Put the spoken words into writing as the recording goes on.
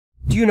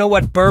Do you know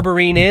what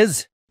berberine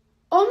is?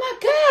 Oh my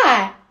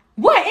God!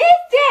 What is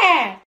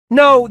that?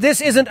 No,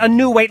 this isn't a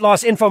new weight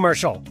loss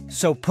infomercial.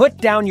 So put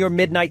down your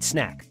midnight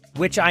snack,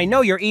 which I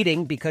know you're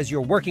eating because you're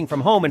working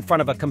from home in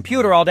front of a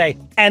computer all day,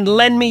 and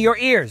lend me your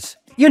ears.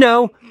 You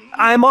know,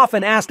 I'm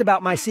often asked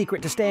about my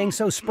secret to staying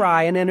so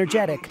spry and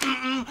energetic.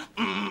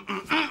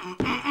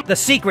 The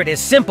secret is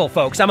simple,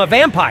 folks. I'm a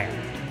vampire.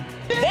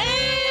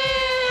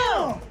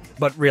 Damn!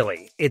 But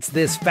really, it's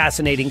this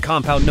fascinating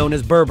compound known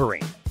as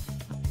berberine.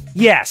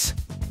 Yes,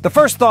 the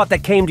first thought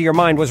that came to your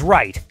mind was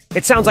right.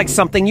 It sounds like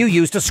something you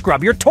use to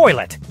scrub your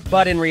toilet.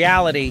 But in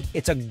reality,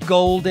 it's a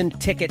golden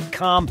ticket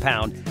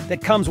compound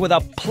that comes with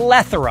a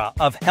plethora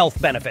of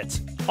health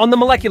benefits. On the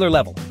molecular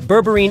level,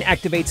 berberine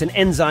activates an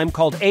enzyme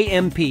called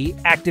AMP,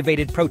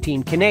 activated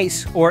protein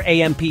kinase, or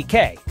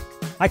AMPK.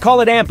 I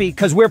call it AMPy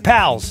because we're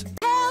pals.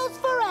 Pals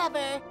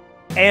forever.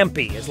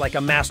 AMPy is like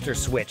a master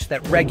switch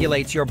that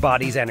regulates your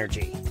body's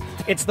energy.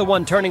 It's the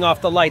one turning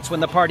off the lights when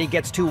the party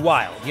gets too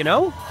wild, you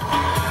know?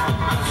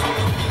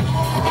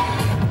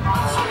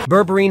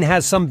 Berberine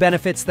has some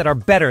benefits that are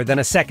better than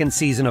a second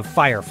season of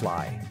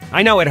Firefly.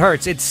 I know it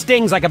hurts, it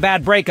stings like a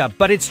bad breakup,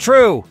 but it's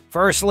true.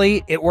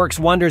 Firstly, it works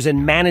wonders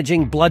in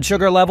managing blood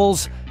sugar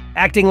levels,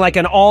 acting like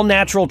an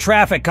all-natural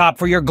traffic cop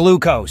for your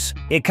glucose.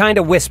 It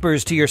kinda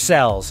whispers to your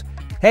cells,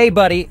 "Hey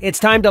buddy, it's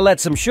time to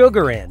let some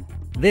sugar in."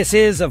 This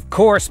is, of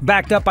course,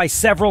 backed up by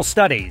several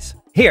studies.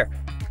 Here,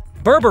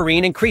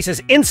 berberine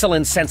increases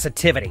insulin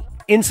sensitivity.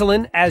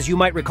 Insulin, as you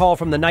might recall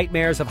from the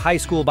nightmares of high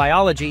school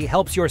biology,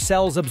 helps your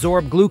cells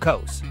absorb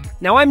glucose.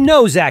 Now, I'm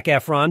no Zac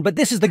Efron, but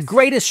this is the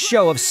greatest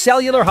show of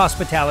cellular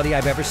hospitality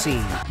I've ever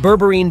seen.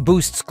 Berberine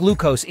boosts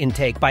glucose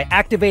intake by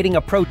activating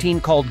a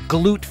protein called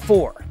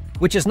GLUT4,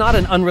 which is not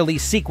an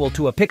unreleased sequel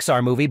to a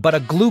Pixar movie, but a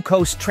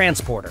glucose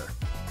transporter.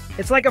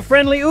 It's like a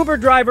friendly Uber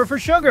driver for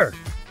sugar.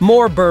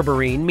 More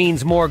berberine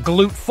means more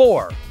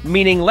GLUT4,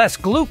 meaning less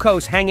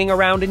glucose hanging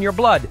around in your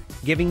blood,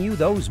 giving you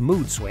those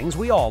mood swings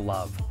we all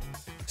love.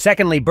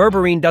 Secondly,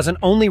 berberine doesn't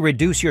only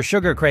reduce your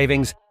sugar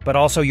cravings, but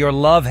also your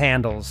love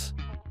handles.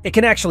 It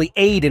can actually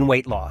aid in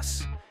weight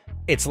loss.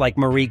 It's like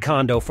Marie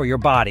Kondo for your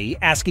body,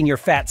 asking your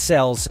fat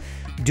cells,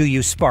 "Do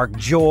you spark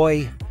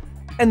joy?"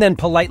 and then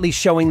politely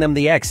showing them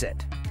the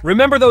exit.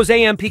 Remember those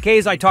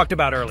AMPKs I talked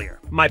about earlier?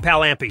 My pal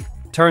Ampy.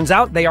 Turns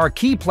out they are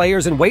key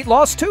players in weight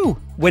loss too.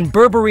 When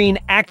berberine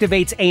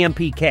activates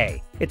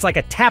AMPK, it's like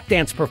a tap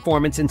dance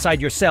performance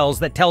inside your cells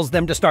that tells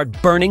them to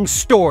start burning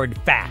stored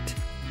fat.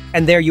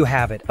 And there you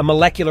have it, a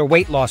molecular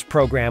weight loss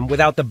program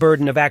without the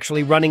burden of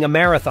actually running a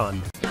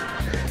marathon.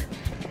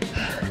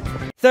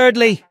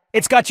 Thirdly,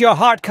 it's got your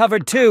heart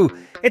covered too.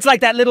 It's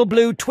like that little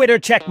blue Twitter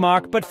check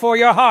mark, but for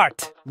your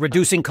heart.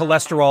 Reducing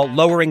cholesterol,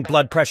 lowering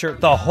blood pressure,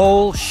 the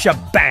whole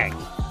shebang.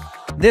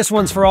 This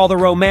one's for all the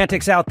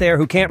romantics out there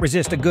who can't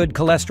resist a good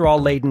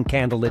cholesterol-laden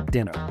candlelit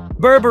dinner.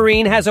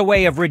 Berberine has a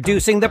way of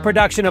reducing the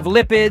production of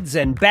lipids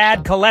and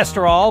bad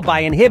cholesterol by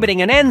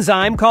inhibiting an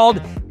enzyme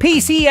called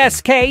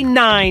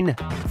PCSK9.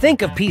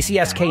 Think of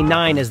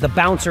PCSK9 as the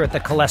bouncer at the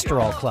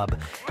cholesterol club,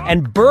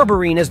 and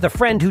berberine as the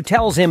friend who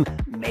tells him,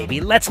 maybe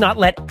let's not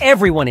let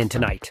everyone in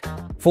tonight.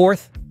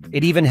 Fourth,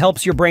 it even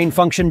helps your brain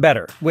function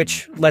better,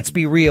 which, let's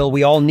be real,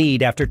 we all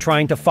need after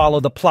trying to follow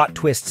the plot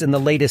twists in the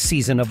latest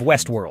season of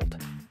Westworld.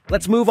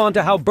 Let's move on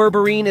to how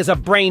berberine is a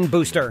brain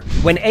booster.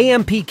 When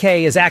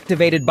AMPK is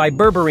activated by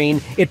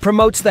berberine, it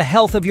promotes the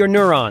health of your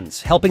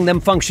neurons, helping them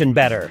function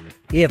better.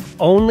 If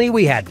only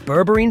we had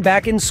berberine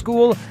back in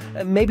school,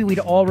 maybe we'd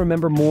all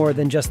remember more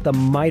than just the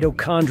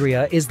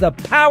mitochondria is the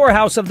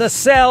powerhouse of the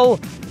cell.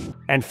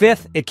 And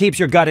fifth, it keeps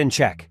your gut in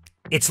check.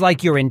 It's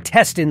like your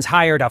intestines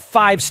hired a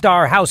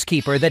 5-star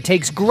housekeeper that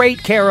takes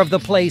great care of the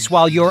place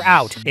while you're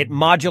out. It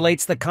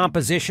modulates the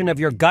composition of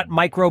your gut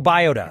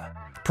microbiota,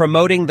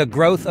 promoting the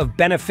growth of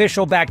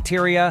beneficial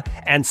bacteria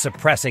and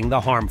suppressing the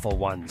harmful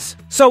ones.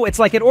 So it's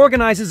like it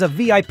organizes a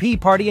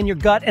VIP party in your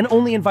gut and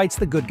only invites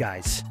the good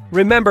guys.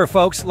 Remember,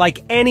 folks,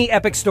 like any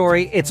epic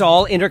story, it's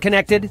all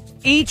interconnected.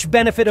 Each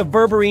benefit of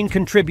berberine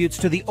contributes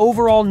to the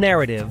overall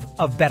narrative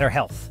of better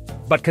health.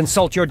 But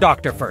consult your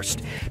doctor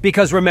first,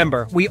 because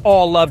remember, we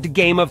all loved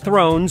Game of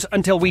Thrones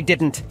until we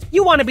didn't.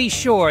 You want to be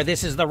sure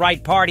this is the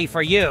right party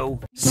for you.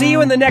 See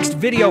you in the next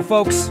video,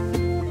 folks.